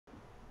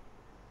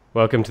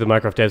Welcome to the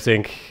Mycroft Dev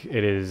Sync.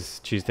 It is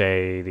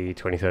Tuesday, the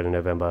 23rd of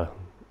November.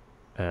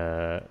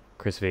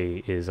 Chris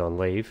V is on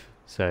leave,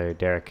 so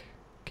Derek,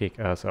 kick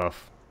us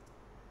off.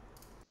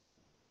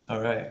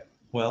 All right.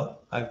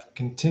 Well, I've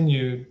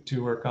continued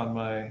to work on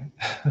my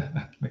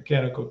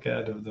mechanical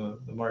CAD of the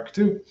Mark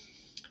II.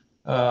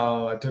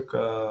 I took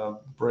a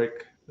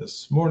break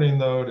this morning,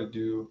 though, to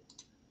do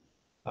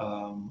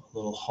a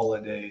little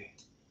holiday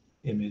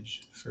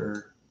image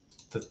for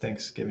the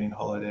Thanksgiving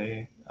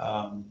holiday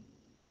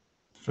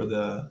for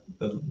the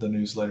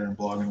newsletter and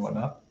blog and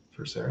whatnot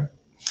for Sarah.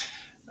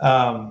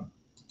 But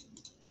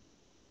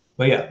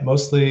yeah,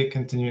 mostly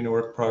continuing to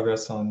work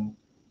progress on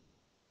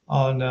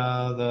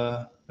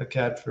the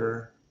CAD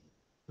for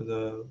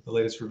the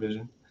latest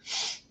revision,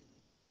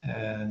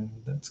 and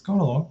that's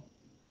going along.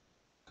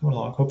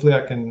 Hopefully,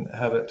 I can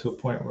have it to a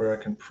point where I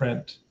can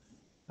print.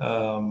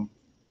 Well,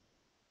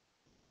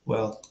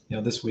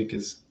 this week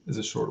is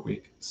a short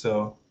week,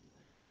 so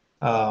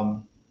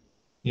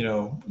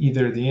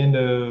either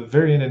the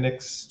very end of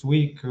next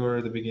week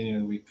or the beginning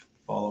of the week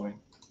following.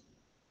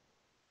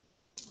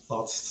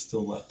 Lots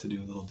still left to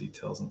do, little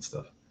details and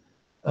stuff.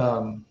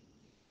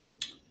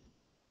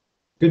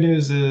 Good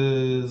news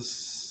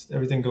is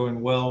everything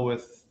going well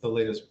with the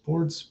latest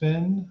board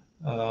spin,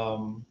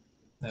 and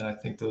I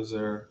think those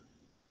are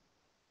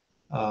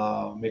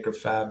Maker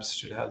Fabs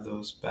should have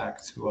those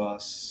back to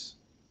us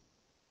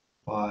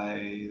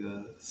by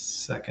the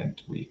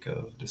second week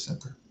of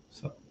December.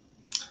 So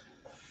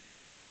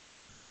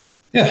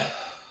yeah,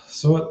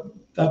 so at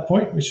that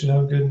point we should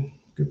have a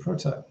good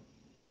prototype.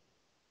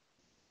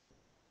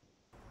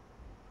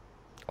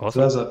 Awesome. So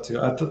that's up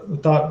to. I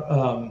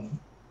thought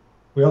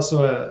we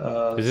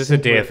also is this a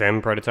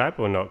DFM prototype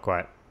or not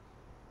quite?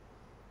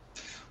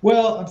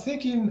 Well, I'm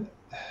thinking.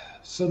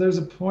 So there's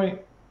a point.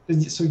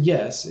 So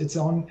yes, it's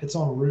on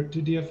route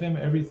to DFM.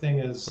 Everything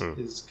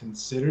is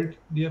considered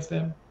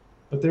DFM,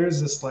 but there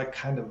is this like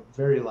kind of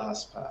very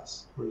last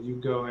pass where you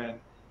go in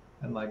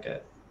and like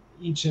at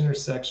each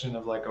intersection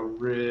of like a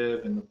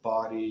rib and the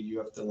body, you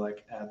have to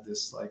like add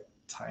this like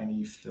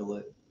tiny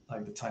fillet,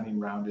 like the tiny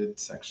rounded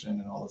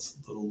section and all this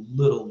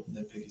little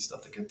nitpicky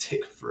stuff that can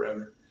take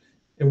forever.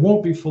 It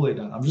won't be fully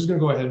done. I'm just gonna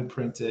go ahead and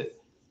print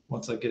it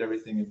once I get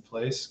everything in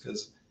place,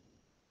 because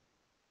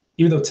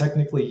even though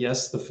technically,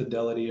 yes, the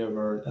fidelity of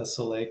our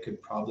SLA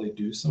could probably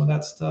do some of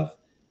that stuff,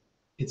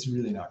 it's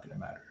really not going to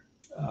matter.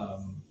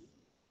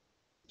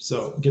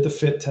 So get the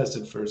fit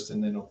tested first,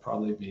 and then it'll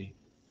probably be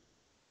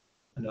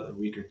another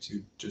week or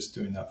two just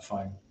doing that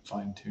fine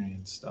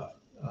tuning stuff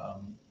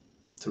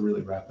to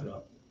really wrap it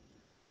up.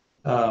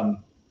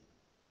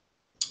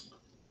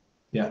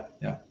 Yeah.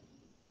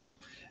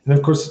 And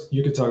of course,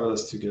 you could talk about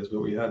this too, guys, but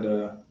we had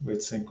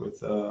sync with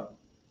the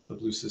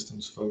Blue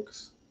Systems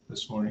folks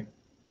this morning.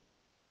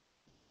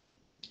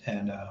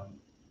 And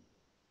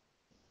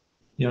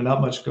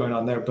not much going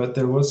on there, but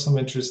there was some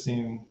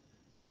interesting.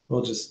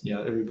 Well, just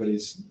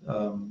everybody's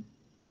been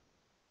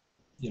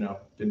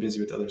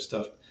busy with other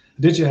stuff.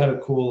 Aditya had a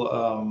cool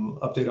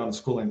update on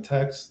schooling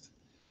text,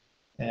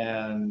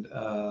 and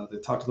they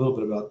talked a little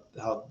bit about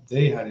how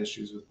they had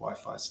issues with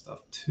Wi-Fi stuff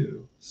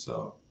too.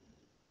 So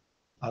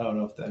I don't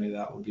know if any of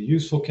that would be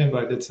useful, Ken,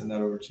 but I did send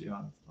that over to you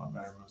on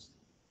Mattermost.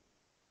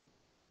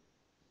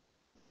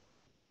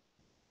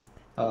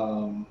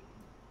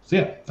 So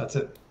yeah, that's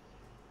it.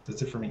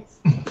 That's it for me.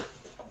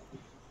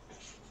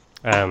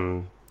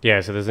 Yeah,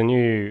 so there's a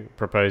new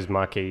proposed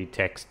marquee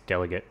text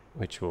delegate,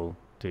 which will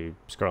do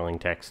scrolling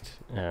text.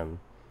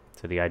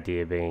 So the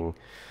idea being,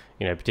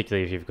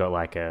 particularly if you've got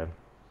like a,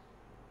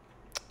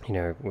 we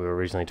were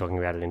originally talking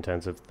about it in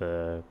terms of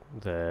the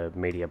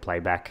media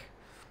playback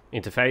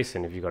interface,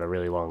 and if you've got a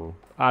really long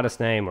artist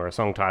name or a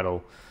song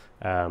title,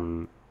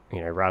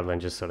 rather than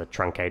just sort of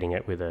truncating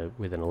it with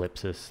an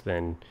ellipsis,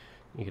 then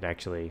you could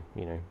actually,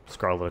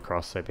 scroll it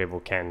across so people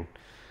can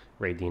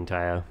read the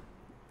entire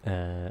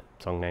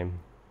song name.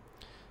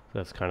 So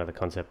that's kind of the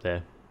concept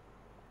there.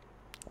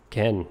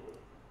 Ken.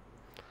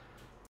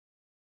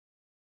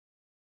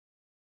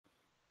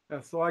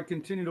 Yeah, so I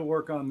continue to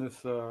work on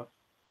this, I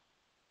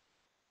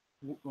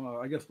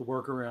guess the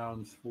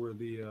workarounds for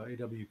the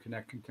AW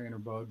Connect container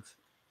bugs.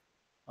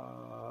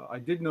 I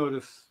did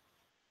notice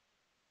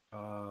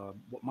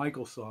what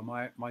Michael saw.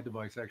 My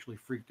device actually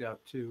freaked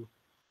out too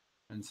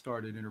and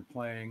started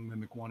interplaying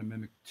Mimic 1 and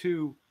Mimic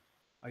 2.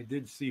 I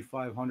did see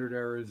 500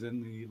 errors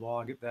in the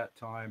log at that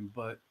time,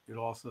 but it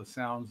also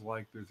sounds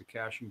like there's a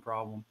caching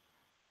problem.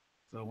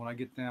 So when I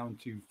get down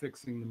to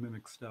fixing the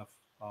Mimic stuff,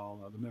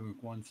 the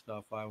Mimic 1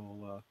 stuff, I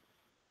will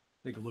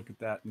take a look at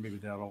that, and maybe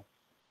that'll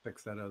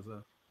fix that as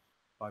a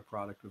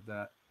byproduct of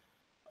that.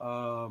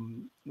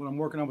 What I'm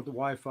working on with the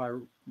Wi-Fi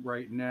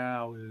right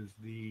now is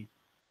the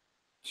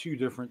two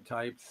different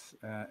types,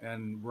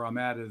 and where I'm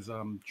at is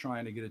I'm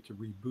trying to get it to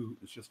reboot.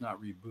 It's just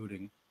not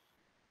rebooting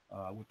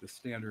with the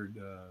standard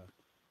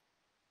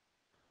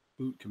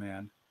reboot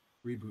command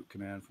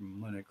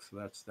from Linux. So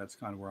that's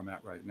kind of where I'm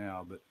at right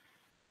now. But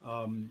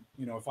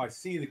if I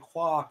see the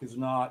clock is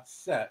not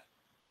set,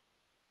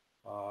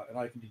 and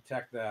I can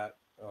detect that,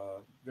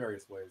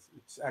 various ways.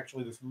 It's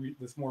actually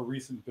this more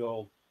recent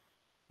build.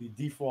 The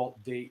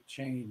default date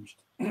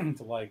changed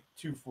to like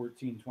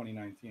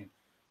 2/14/2019.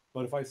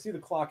 But if I see the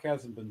clock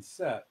hasn't been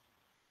set,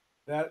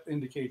 that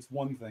indicates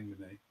one thing to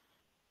me.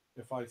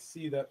 If I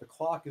see that the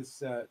clock is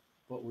set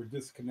but we're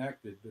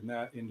disconnected, then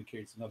that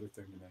indicates another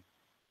thing to me.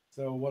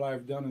 So what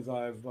I've done is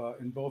I've,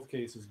 in both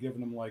cases,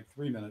 given them like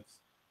 3 minutes.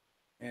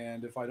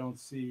 And if I don't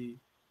see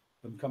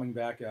them coming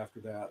back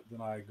after that, then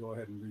I go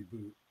ahead and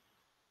reboot.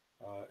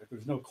 If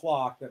there's no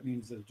clock, that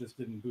means that it just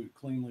didn't boot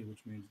cleanly,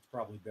 which means it's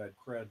probably bad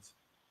creds.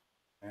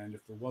 And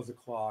if there was a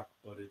clock,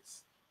 but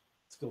it's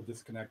still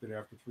disconnected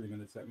after 3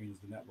 minutes, that means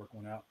the network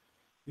went out.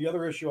 The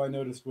other issue I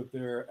noticed with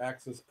their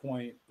access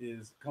point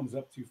is it comes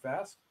up too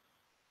fast.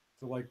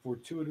 So like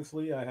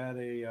fortuitously, I had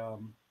a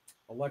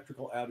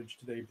electrical outage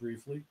today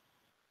briefly,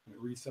 and it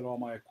reset all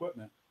my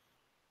equipment.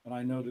 And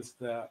I noticed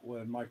that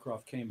when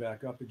Mycroft came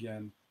back up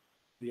again,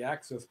 the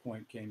access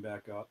point came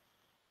back up.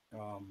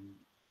 Of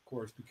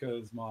course,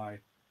 because my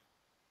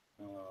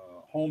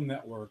home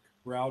network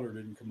router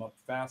didn't come up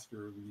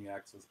faster than the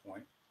access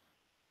point.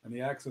 And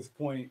the access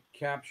point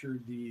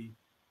captured the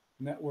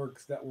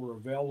networks that were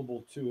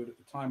available to it at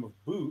the time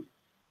of boot,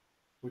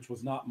 which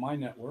was not my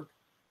network,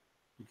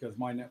 because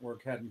my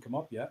network hadn't come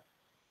up yet.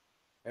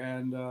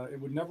 And it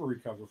would never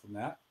recover from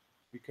that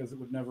because it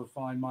would never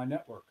find my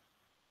network.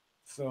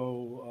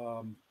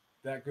 So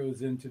that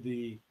goes into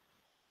the,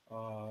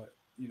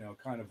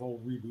 kind of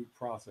whole reboot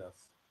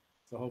process.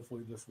 So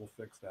hopefully this will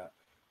fix that.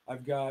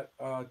 I've got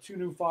 2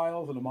 new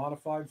files and a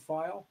modified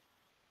file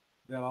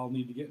that I'll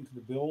need to get into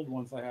the build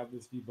once I have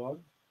this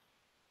debugged.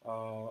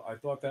 I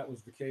thought that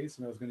was the case,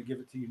 and I was going to give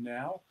it to you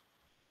now,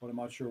 but I'm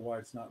not sure why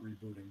it's not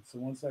rebooting. So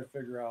once I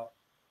figure out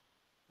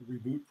the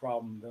reboot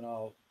problem, then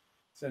I'll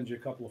send you a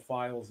couple of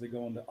files. They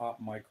go into op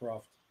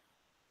Mycroft,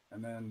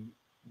 and then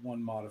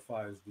one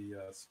modifies the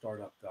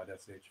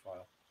startup.sh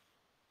file.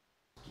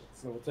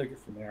 So we'll take it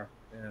from there.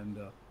 And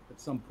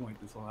at some point,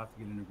 this will have to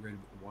get integrated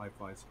with the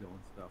Wi-Fi skill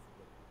and stuff.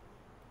 But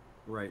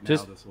right now,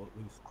 this will at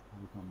least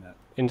become that.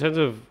 In terms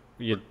of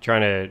you're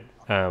trying to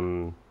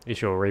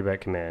issue a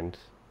reboot command,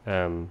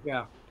 yeah,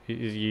 are you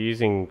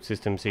using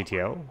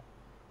systemctl?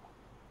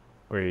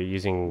 Or are you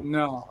using...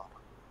 No.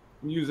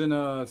 I'm using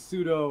a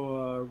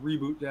sudo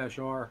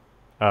reboot-r.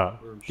 Oh,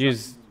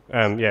 use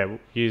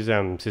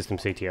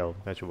systemctl.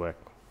 That should work.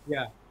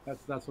 Yeah,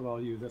 that's what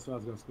I'll use. That's what I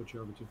was going to switch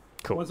over to.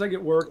 Cool. Once I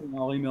get working,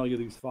 I'll email you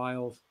these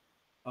files.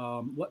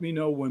 Let me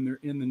know when they're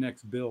in the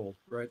next build.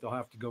 Right, they'll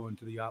have to go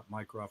into the op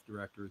Mycroft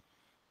directory,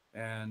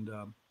 and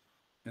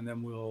then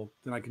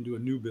I can do a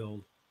new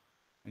build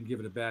and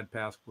give it a bad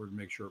password and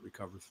make sure it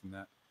recovers from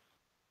that.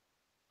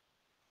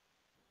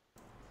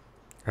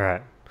 All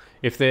right.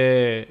 If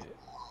they're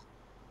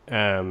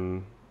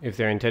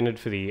intended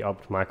for the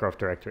opt Mycroft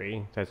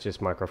directory, that's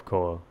just Mycroft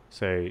core.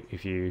 So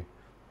if you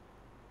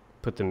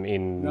put them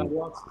in... No,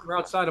 we're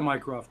outside of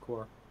Mycroft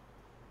core.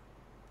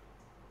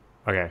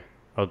 Okay.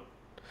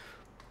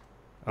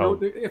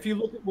 If you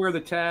look at where the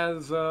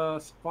TAS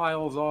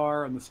files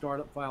are and the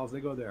startup files,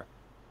 they go there.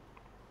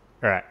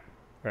 All right.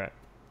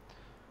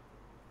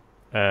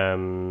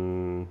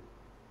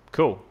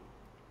 Cool.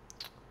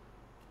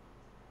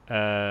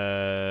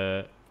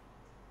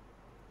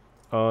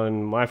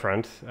 On my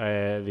front,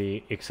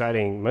 the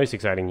most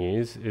exciting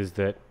news is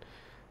that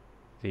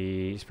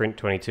the Sprint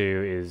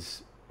 22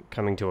 is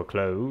coming to a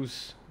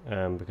close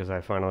because I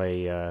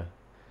finally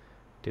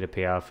did a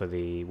PR for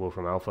the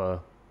Wolfram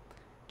Alpha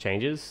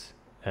changes.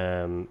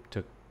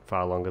 Took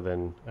far longer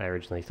than I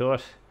originally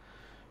thought.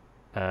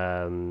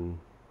 The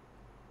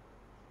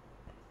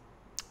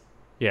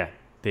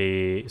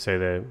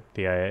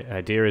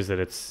idea is that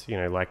it's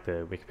like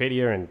the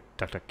Wikipedia and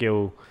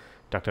DuckDuckGo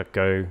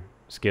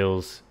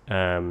skills.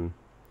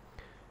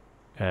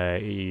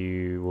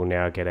 You will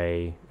now get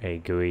a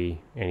GUI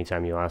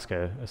anytime you ask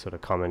a sort of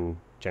common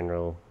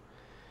general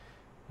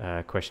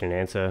question and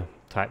answer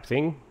type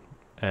thing.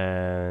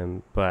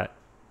 But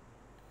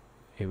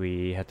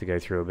we had to go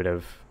through a bit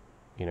of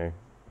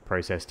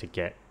process to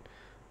get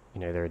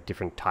there are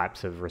different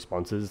types of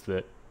responses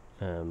that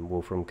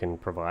Wolfram can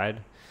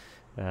provide.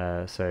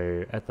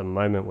 So at the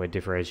moment we're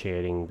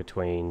differentiating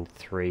between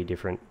 3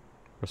 different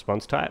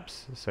response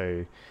types.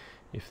 So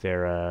if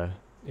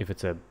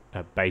it's a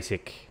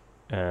basic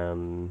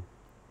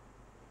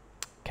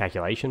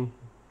calculation,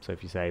 so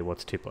if you say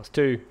what's 2 plus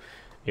 2,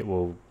 it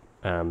will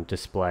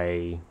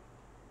display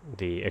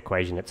the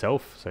equation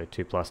itself, so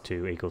 2 plus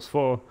 2 equals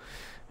 4.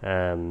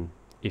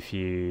 If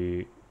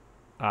you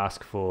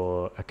ask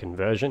for a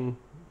conversion,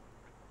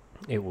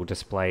 it will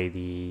display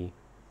the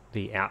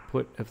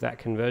output of that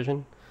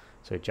conversion,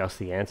 so just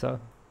the answer.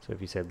 So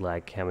if you said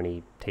like how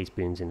many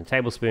teaspoons in a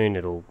tablespoon,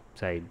 it'll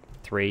say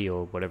 3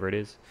 or whatever it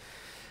is,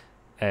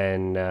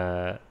 and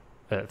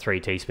 3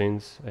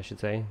 teaspoons I should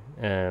say.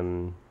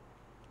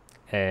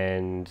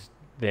 And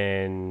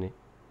then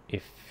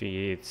if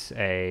it's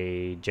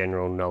a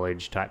general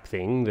knowledge type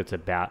thing that's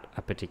about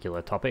a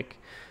particular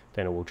topic,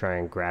 then it will try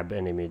and grab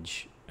an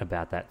image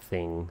about that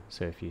thing.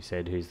 So if you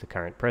said who's the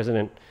current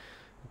president,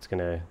 it's going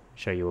to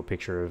show you a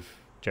picture of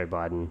Joe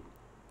Biden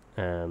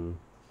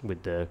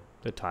with the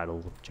title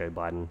of Joe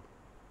Biden.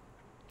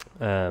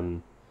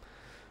 And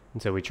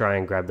so we try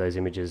and grab those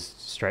images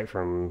straight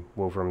from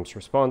Wolfram's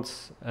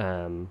response,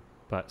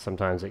 but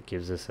sometimes it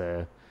gives us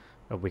a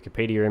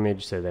Wikipedia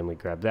image, so then we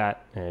grab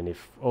that, and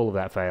if all of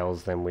that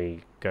fails, then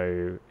we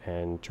go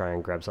and try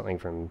and grab something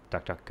from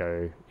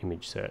DuckDuckGo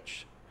image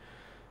search.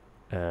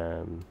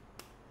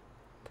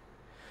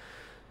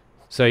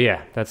 So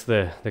yeah, that's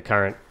the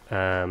current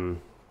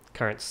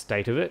current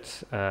state of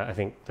it. I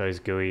think those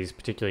GUIs,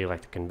 particularly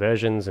like the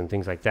conversions and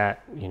things like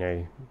that, you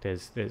know,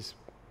 there's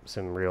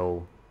some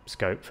real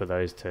scope for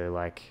those to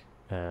like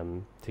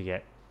to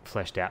get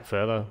fleshed out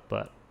further.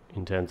 But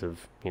in terms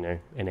of, you know,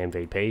 an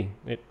MVP,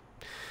 it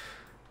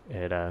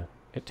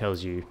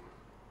tells you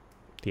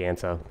the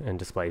answer and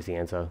displays the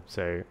answer.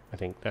 So I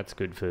think that's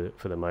good for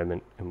the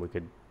moment, and we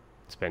could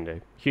spend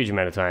a huge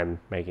amount of time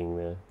making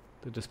the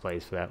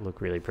displays for that look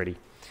really pretty,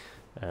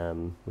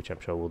 which I'm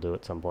sure we'll do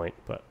at some point,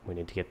 but we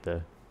need to get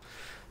the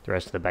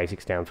rest of the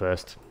basics down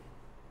first.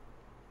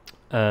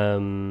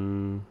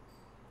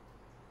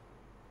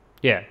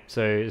 Yeah,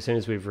 so as soon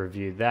as we've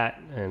reviewed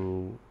that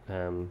and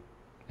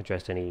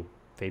addressed any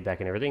feedback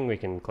and everything, we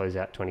can close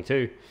out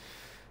 22,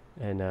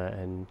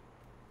 and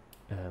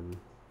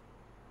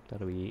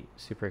that'll be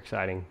super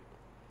exciting.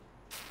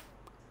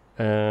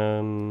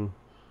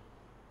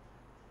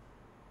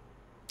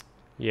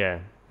 Yeah,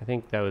 I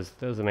think that was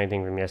the main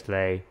thing from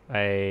yesterday.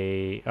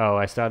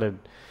 I started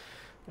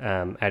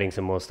adding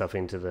some more stuff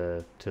into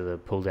the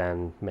pull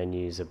down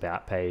menus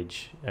about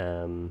page,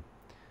 and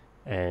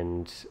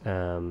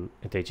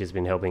Aditya's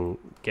been helping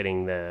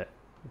turning that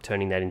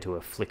into a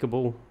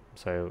flickable,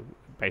 so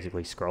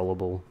basically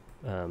scrollable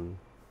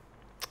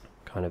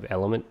kind of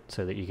element,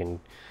 so that you can,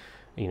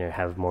 you know,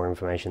 have more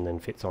information than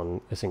fits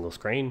on a single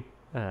screen,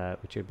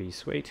 which would be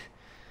sweet.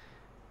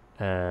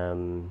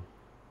 But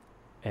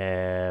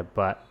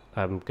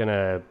I'm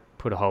gonna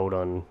put a hold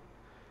on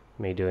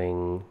me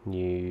doing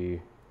new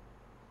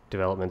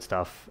development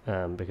stuff,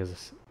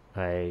 because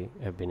I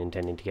have been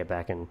intending to get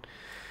back and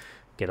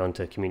get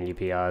onto community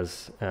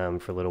PRs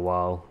for a little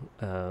while.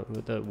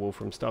 The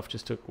Wolfram stuff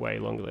just took way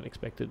longer than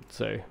expected,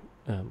 so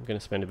I'm going to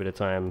spend a bit of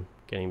time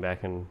getting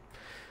back and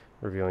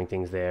reviewing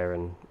things there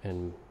and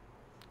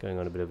going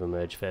on a bit of a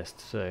merge fest.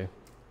 So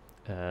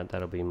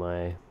that'll be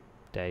my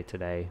day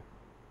today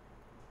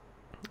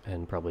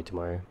and probably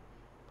tomorrow.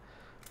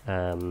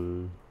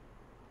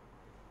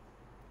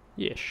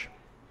 Yes.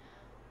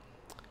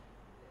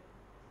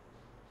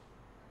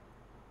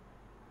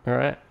 All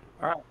right.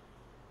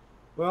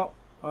 Well,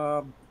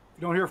 if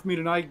you don't hear from me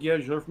tonight,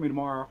 yes, you'll hear from me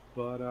tomorrow.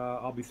 But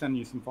I'll be sending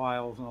you some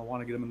files, and I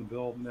want to get them in the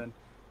build, and then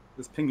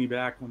just ping me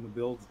back when the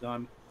build's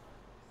done.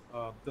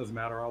 Doesn't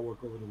matter. I'll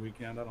work over the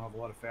weekend. I don't have a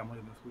lot of family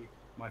this week.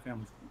 My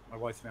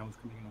wife's family's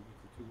coming in a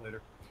week or two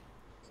later,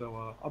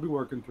 so I'll be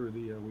working through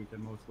the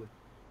weekend mostly.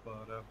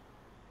 But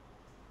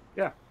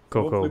yeah.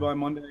 Cool, hopefully cool. by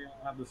Monday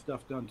I'll have the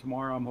stuff done.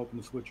 Tomorrow I'm hoping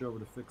to switch over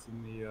to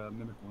fixing the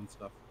Mimic One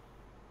stuff.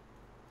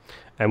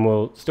 And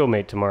we'll still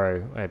meet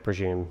tomorrow, I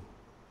presume.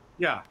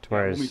 Yeah.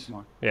 Tomorrow's... we'll meet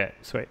tomorrow. Yeah,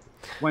 sweet.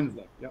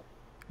 Wednesday, yep.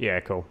 Yeah,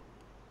 cool.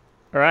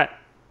 All right.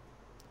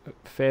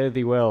 Fare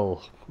thee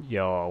well,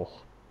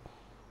 y'all.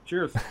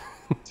 Cheers.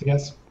 See you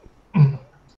guys.